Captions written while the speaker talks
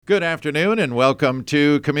Good afternoon and welcome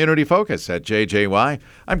to Community Focus at JJY.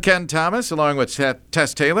 I'm Ken Thomas along with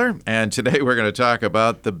Tess Taylor, and today we're going to talk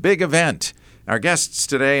about the big event. Our guests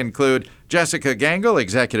today include Jessica Gangl,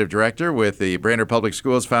 Executive Director with the Brainerd Public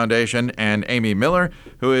Schools Foundation, and Amye Miller,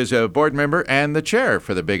 who is a board member and the chair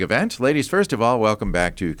for the big event. Ladies, first of all, welcome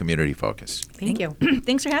back to Community Focus. Thank you.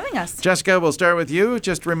 Thanks for having us. Jessica, we'll start with you.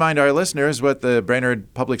 Just remind our listeners what the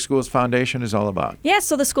Brainerd Public Schools Foundation is all about. Yeah,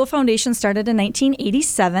 so the school foundation started in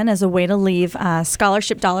 1987 as a way to leave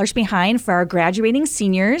scholarship dollars behind for our graduating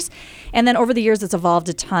seniors. And then over the years, it's evolved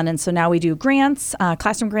a ton. And so now we do grants,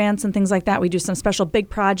 classroom grants and things like that. We do some special big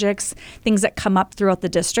projects, things that come up throughout the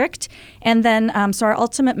district. And then, so our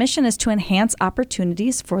ultimate mission is to enhance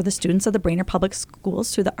opportunities for the students of the Brainerd Public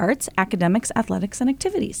Schools through the arts, academics, athletics, and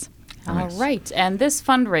activities. All right. And this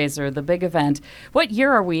fundraiser, the big event, what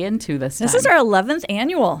year are we into this time? This is our 11th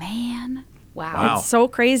annual. Man, wow. It's so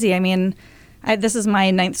crazy. I mean, this is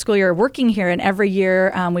my 9th school year working here, and every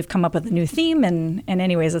year we've come up with a new theme. And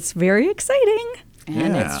anyways, it's very exciting.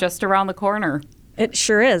 And it's just around the corner. It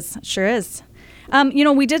sure is. It sure is.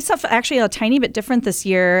 We did stuff actually a tiny bit different this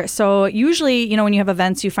year. So usually, when you have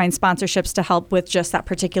events, you find sponsorships to help with just that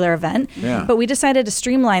particular event. Yeah. But we decided to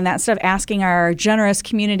streamline that. Instead of asking our generous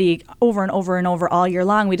community over and over and over all year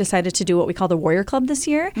long, we decided to do what we call the Warrior Club this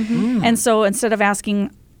year. Mm-hmm. And so instead of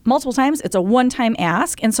asking multiple times, it's a one-time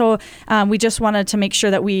ask. And so we just wanted to make sure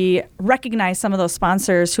that we recognize some of those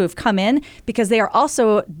sponsors who have come in, because they are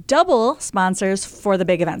also double sponsors for the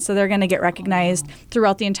big event. So they're going to get recognized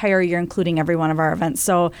throughout the entire year, including every one of our events.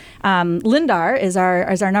 So Lindar is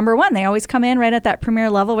our number one. They always come in right at that premier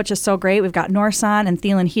level, which is so great. We've got Norson and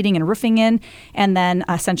Thielen Heating and Roofing in, and then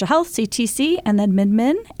Essential Health, CTC, and then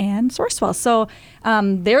Midmin and Sourcewell. So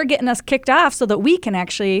they're getting us kicked off so that we can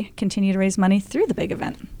actually continue to raise money through the big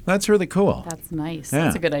event. That's really cool. That's nice. Yeah.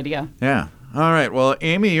 That's a good idea. Yeah. All right. Well,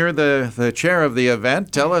 Amye, you're the chair of the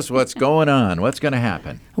event. Tell us what's going on. What's going to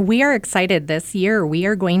happen? We are excited this year. We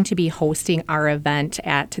are going to be hosting our event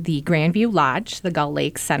at the Grandview Lodge, the Gull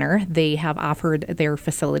Lake Center. They have offered their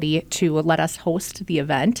facility to let us host the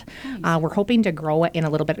event. Nice. We're hoping to grow it in a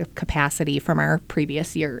little bit of capacity from our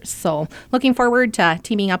previous years. So looking forward to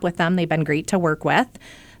teaming up with them. They've been great to work with.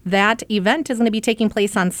 That event is going to be taking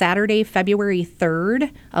place on Saturday, February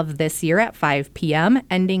 3rd of this year at 5 p.m.,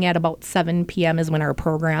 ending at about 7 p.m. is when our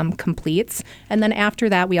program completes. And then after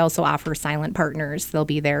that, we also offer silent partners. They'll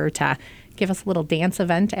be there to give us a little dance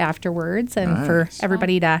event afterwards and for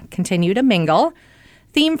everybody to continue to mingle.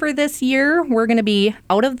 Theme for this year, we're going to be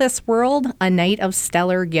Out of This World, a Night of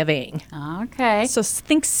Stellar Giving. Okay. So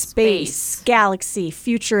think space, galaxy,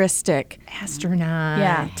 futuristic. Astronaut.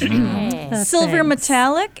 Yeah. Silver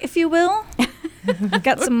metallic, if you will.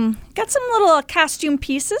 Got some little costume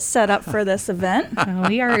pieces set up for this event.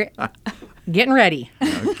 We are getting ready.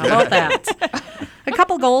 Okay. How about that? A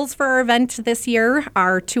couple goals for our event this year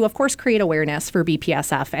are to, of course, create awareness for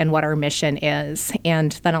BPSF and what our mission is,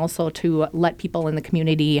 and then also to let people in the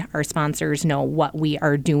community, our sponsors, know what we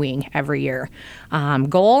are doing every year.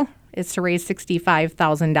 Goal is to raise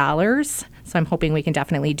 $65,000, so I'm hoping we can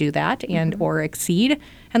definitely do that and or exceed,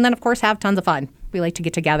 and then, of course, have tons of fun. We like to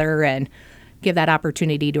get together and give that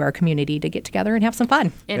opportunity to our community to get together and have some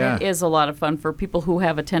fun. And it is a lot of fun for people who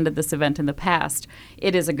have attended this event in the past.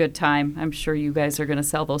 It is a good time. I'm sure you guys are going to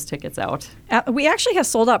sell those tickets out. We actually have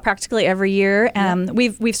sold out practically every year.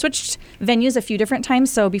 We've switched venues a few different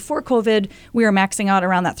times. So before COVID, we were maxing out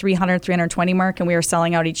around that 300, 320 mark, and we were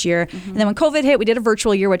selling out each year. Mm-hmm. And then when COVID hit, we did a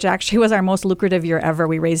virtual year, which actually was our most lucrative year ever.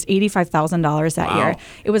 We raised $85,000 that year.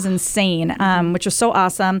 It was insane, which was so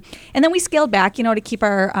awesome. And then we scaled back, to keep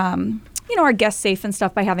our our guests safe and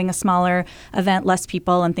stuff by having a smaller event, less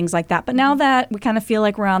people and things like that. But now that we kind of feel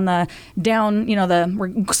like we're on the down,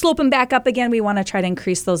 we're sloping back up again, we want to try to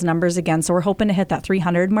increase those numbers again. So we're hoping to hit that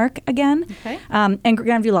 300 mark again. Okay. And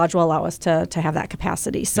Grandview Lodge will allow us to have that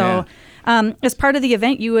capacity. So as part of the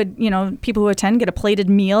event, you would, people who attend get a plated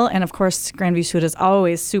meal. And of course, Grandview's food is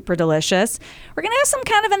always super delicious. We're going to have some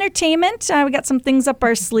kind of entertainment. We got some things up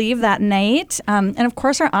our sleeve that night. And of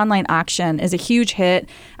course, our online auction is a huge hit,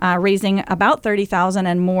 raising about $30,000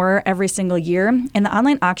 and more every single year. And the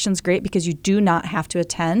online auction's great because you do not have to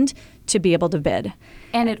attend to be able to bid.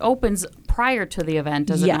 And it opens prior to the event,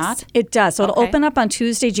 does it not? Yes, it does. So it'll open up on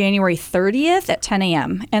Tuesday, January 30th at 10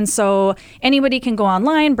 a.m. And so anybody can go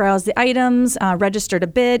online, browse the items, register to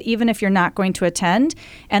bid, even if you're not going to attend.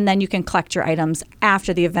 And then you can collect your items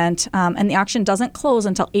after the event. And the auction doesn't close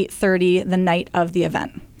until 8:30 the night of the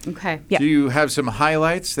event. Okay. Yeah. Do you have some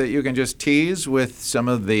highlights that you can just tease with some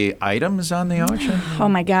of the items on the auction? Oh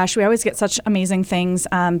my gosh, we always get such amazing things,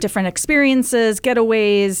 different experiences,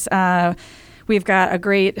 getaways. We've got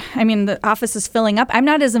the office is filling up. I'm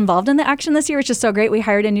not as involved in the auction this year, which is so great. We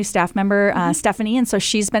hired a new staff member, Stephanie, and so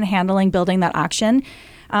she's been handling building that auction.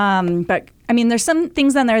 But there's some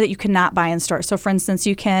things on there that you cannot buy in store. So, for instance,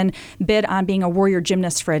 you can bid on being a warrior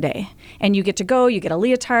gymnast for a day, and you get to go. You get a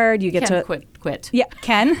leotard. You get to quit. Yeah,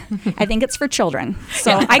 Ken. I think it's for children.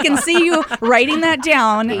 So I can see you writing that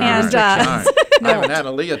down. And I haven't had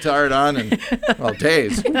a leotard on in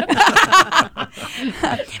days.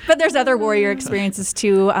 But there's other warrior experiences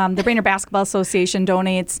too. The Brainerd Basketball Association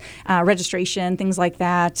donates registration, things like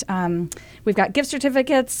that. We've got gift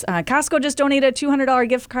certificates. Costco just donated a $200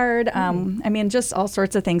 gift card. Just all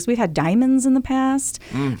sorts of things. We've had diamonds in the past.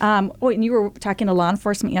 And you were talking to law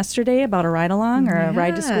enforcement yesterday about a ride-along or a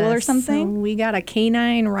ride to school or something? So we got a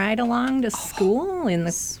canine ride-along to school in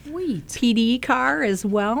the sweet PD car as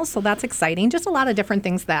well. So that's exciting. Just a lot of different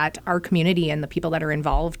things that our community and the people that are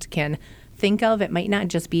involved can think of. It might not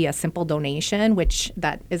just be a simple donation, which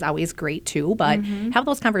that is always great too, but have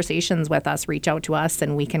those conversations with us, reach out to us,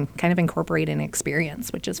 and we can kind of incorporate an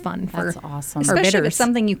experience, which is fun. That's awesome. Especially if it's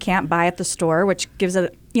something you can't buy at the store, which gives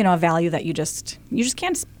it a value that you just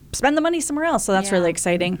can't spend the money somewhere else. So that's really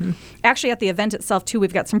exciting. Actually, at the event itself, too,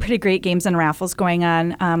 we've got some pretty great games and raffles going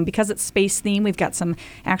on. Because it's space theme, we've got some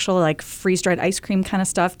actual freeze-dried ice cream kind of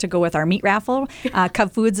stuff to go with our meat raffle.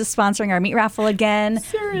 Cub Foods is sponsoring our meat raffle again.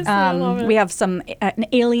 Seriously, I love it. We have an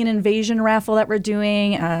alien invasion raffle that we're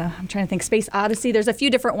doing. I'm trying to think, Space Odyssey. There's a few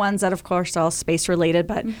different ones that, of course, are all space-related,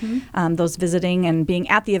 but those visiting and being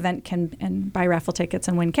at the event can buy raffle tickets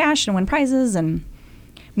and win cash and win prizes and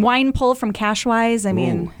wine pull from Cashwise.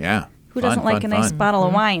 Who doesn't like a nice bottle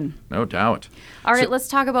of wine? No doubt. All right, let's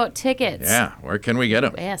talk about tickets. Yeah, where can we get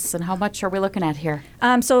them? Yes, and how much are we looking at here?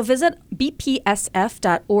 So visit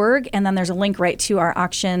bpsf.org, and then there's a link right to our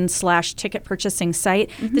auction/ticket purchasing site.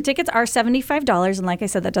 The tickets are $75, and like I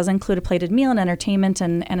said, that does include a plated meal and entertainment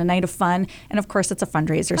and a night of fun. And of course, it's a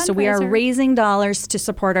fundraiser. So we are raising dollars to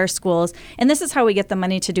support our schools. And this is how we get the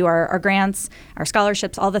money to do our grants, our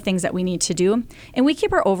scholarships, all the things that we need to do. And we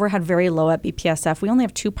keep our overhead very low at BPSF. We only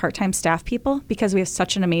have 2 part-time staff people because we have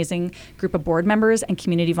such an amazing group of board members and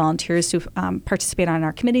community volunteers who participate on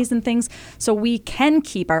our committees and things. So we can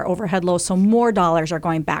keep our overhead low, so more dollars are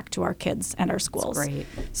going back to our kids and our schools. That's great.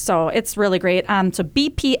 So it's really great. So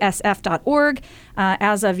bpsf.org.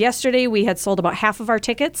 As of yesterday, we had sold about half of our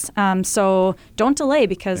tickets. So don't delay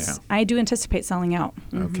because I do anticipate selling out.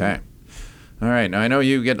 Okay. All right. Now, I know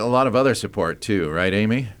you get a lot of other support too, right,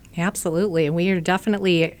 Amy? Absolutely. We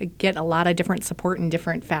definitely get a lot of different support and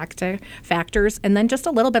different factors. And then just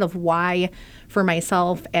a little bit of why for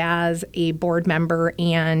myself as a board member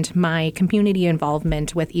and my community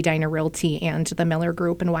involvement with Edina Realty and the Miller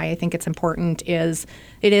Group, and why I think it's important is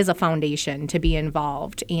it is a foundation to be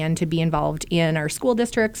involved and to be involved in our school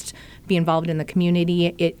districts, be involved in the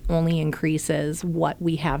community. It only increases what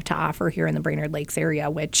we have to offer here in the Brainerd Lakes area,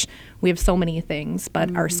 which we have so many things,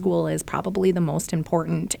 but our school is probably the most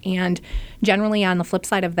important. And generally on the flip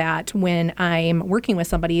side of that, when I'm working with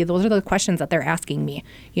somebody, those are the questions that they're asking me.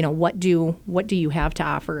 What do you have to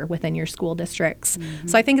offer within your school districts?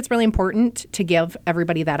 So I think it's really important to give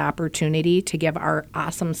everybody that opportunity, to give our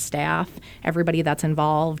awesome staff, everybody that's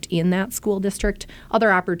involved in that school district,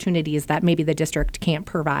 other opportunities that maybe the district can't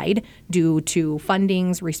provide due to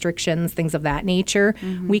fundings, restrictions, things of that nature.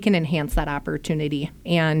 We can enhance that opportunity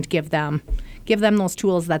and give them those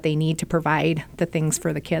tools that they need to provide the things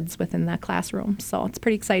for the kids within that classroom. So it's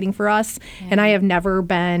pretty exciting for us. And I have never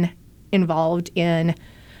been involved in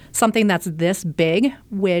something that's this big,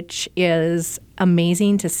 which is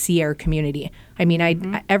amazing to see our community. I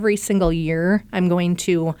mean, every single year I'm going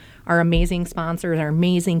to our amazing sponsors, our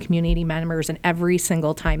amazing community members, and every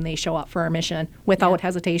single time they show up for our mission without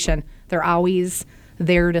hesitation, they're always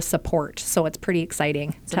there to support. So it's pretty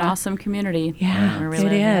exciting. It's an awesome community. Yeah,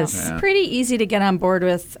 it is. It's pretty easy to get on board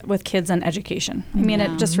with kids and education. I mean,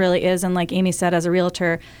 it just really is. And like Amy said, as a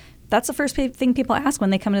realtor, that's the first thing people ask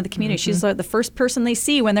when they come into the community. She's like the first person they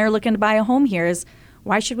see when they're looking to buy a home here is,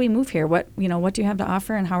 why should we move here? What do you have to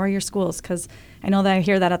offer, and how are your schools? Because I know that I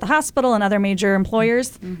hear that at the hospital and other major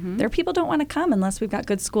employers. Their people don't want to come unless we've got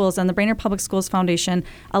good schools. And the Brainerd Public Schools Foundation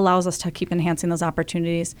allows us to keep enhancing those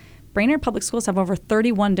opportunities. Brainerd Public Schools have over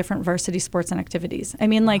 31 different varsity sports and activities. I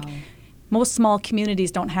mean, most small communities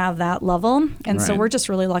don't have that level. And so we're just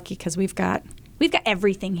really lucky because we've got we've got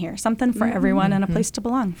everything here, something for everyone and a place to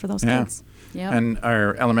belong for those kids. Yep. And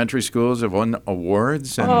our elementary schools have won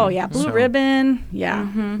awards. And Oh, yeah. Blue so ribbon. Yeah.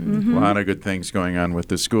 A lot of good things going on with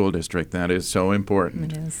the school district. That is so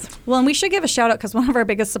important. It is. Well, and we should give a shout out because one of our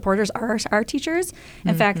biggest supporters are our teachers.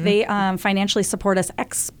 In fact, they financially support us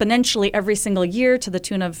exponentially every single year to the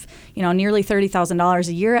tune of, nearly $30,000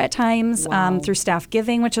 a year at times through staff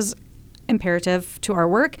giving, which is imperative to our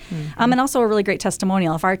work, and also a really great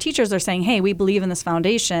testimonial. If our teachers are saying, hey, we believe in this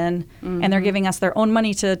foundation, and they're giving us their own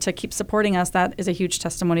money to keep supporting us, that is a huge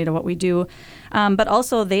testimony to what we do. But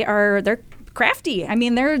also they're crafty. I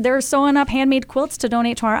mean, they're sewing up handmade quilts to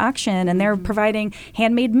donate to our auction, and they're providing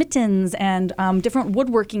handmade mittens and different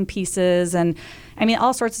woodworking pieces, and I mean,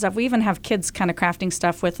 all sorts of stuff. We even have kids kind of crafting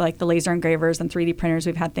stuff with like the laser engravers and 3D printers.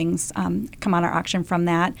 We've had things come on our auction from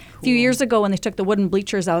that. Cool. A few years ago when they took the wooden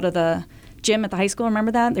bleachers out of the gym at the high school,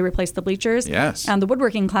 remember that? They replaced the bleachers. Yes. And the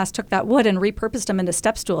woodworking class took that wood and repurposed them into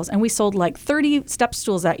step stools, and we sold like 30 step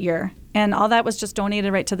stools that year. And all that was just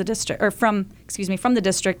donated right to the district, or from the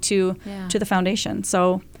district to the foundation.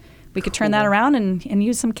 So we could turn that around and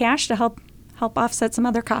use some cash to help offset some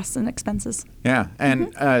other costs and expenses. Yeah,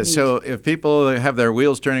 and so if people have their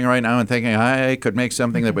wheels turning right now and thinking, I could make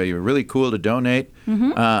something that would be really cool to donate,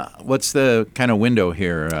 what's the kind of window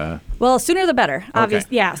here? Well, sooner the better, obviously.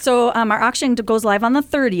 Okay. Yeah. So our auction goes live on the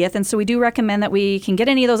 30th, and so we do recommend that we can get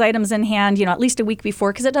any of those items in hand, at least a week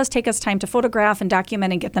before, because it does take us time to photograph and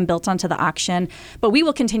document and get them built onto the auction. But we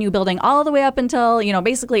will continue building all the way up until,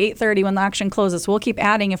 basically 8:30 when the auction closes. So we'll keep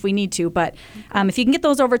adding if we need to. But if you can get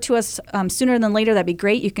those over to us sooner than later, that'd be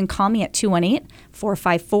great. You can call me at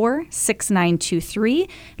 218-454-6923.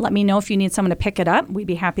 Let me know if you need someone to pick it up. We'd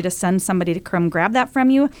be happy to send somebody to come grab that from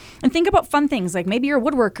you. And think about fun things, like maybe you're a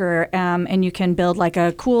woodworker, and you can build like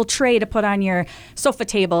a cool tray to put on your sofa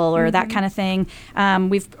table or that kind of thing.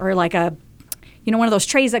 Or like a, one of those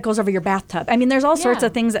trays that goes over your bathtub. I mean, there's all sorts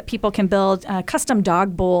of things that people can build, custom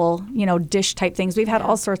dog bowl, dish type things. We've had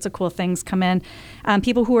all sorts of cool things come in.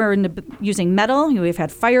 People who are into using metal, we've had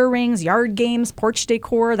fire rings, yard games, porch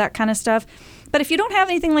decor, that kind of stuff. But if you don't have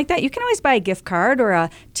anything like that, you can always buy a gift card or a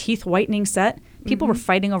teeth whitening set. People were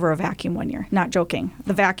fighting over a vacuum one year. Not joking.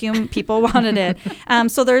 The vacuum, people wanted it.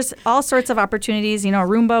 So there's all sorts of opportunities,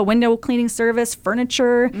 Roomba, window cleaning service,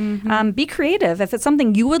 furniture. Be creative. If it's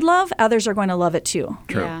something you would love, others are going to love it too.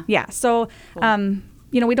 True. Yeah. So,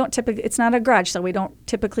 we don't typically, it's not a garage, so we don't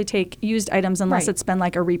typically take used items unless it's been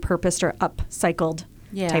like a repurposed or upcycled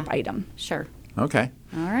type item. Sure. Okay.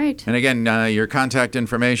 All right. And again, your contact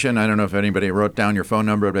information, I don't know if anybody wrote down your phone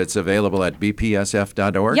number, but it's available at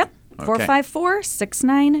bpsf.org. Yep. Okay.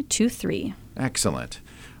 454-6923. Excellent.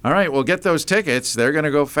 All right, well, get those tickets. They're going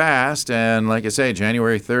to go fast. And like I say,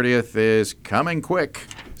 January 30th is coming quick.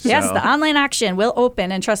 Yes, So- the online auction will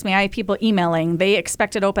open. And trust me, I have people emailing. They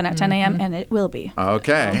expect it open at 10 a.m., and it will be.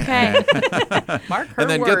 Okay. Mark her And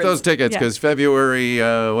then words. get those tickets because February,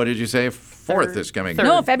 what did you say? 4th is coming.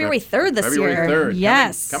 No, February 3rd this February year. 3rd.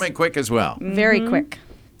 Yes. Coming quick as well. Very quick.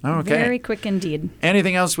 Okay. Very quick indeed.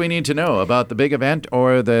 Anything else we need to know about the big event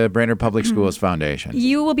or the Brainerd Public Schools Foundation?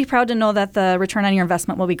 You will be proud to know that the return on your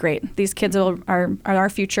investment will be great. These kids are our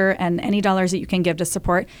future, and any dollars that you can give to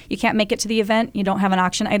support. You can't make it to the event, you don't have an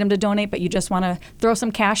auction item to donate, but you just want to throw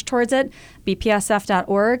some cash towards it,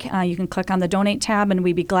 bpsf.org. You can click on the donate tab, and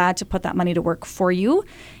we'd be glad to put that money to work for you.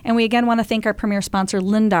 And we again want to thank our premier sponsor,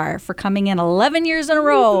 Lindar, for coming in 11 years in a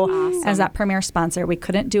row as that premier sponsor. We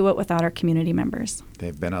couldn't do it without our community members.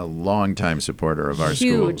 They've been a long-time supporter of our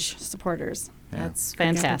Huge schools. supporters. That's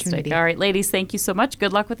fantastic. opportunity. All right, ladies, thank you so much.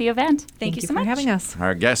 Good luck with the event. Thank you so for much. having us.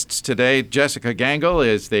 Our guests today, Jessica Gangl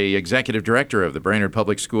is the Executive Director of the Brainerd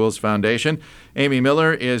Public Schools Foundation. Amy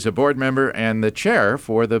Miller is a board member and the chair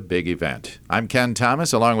for the big event. I'm Ken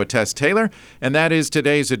Thomas along with Tess Taylor, and that is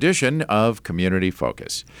today's edition of Community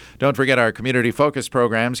Focus. Don't forget our Community Focus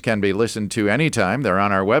programs can be listened to anytime. They're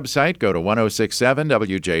on our website. Go to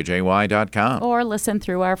 1067wjjy.com. Or listen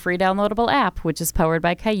through our free downloadable app, which is powered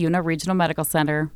by Cuyuna Regional Medical Center.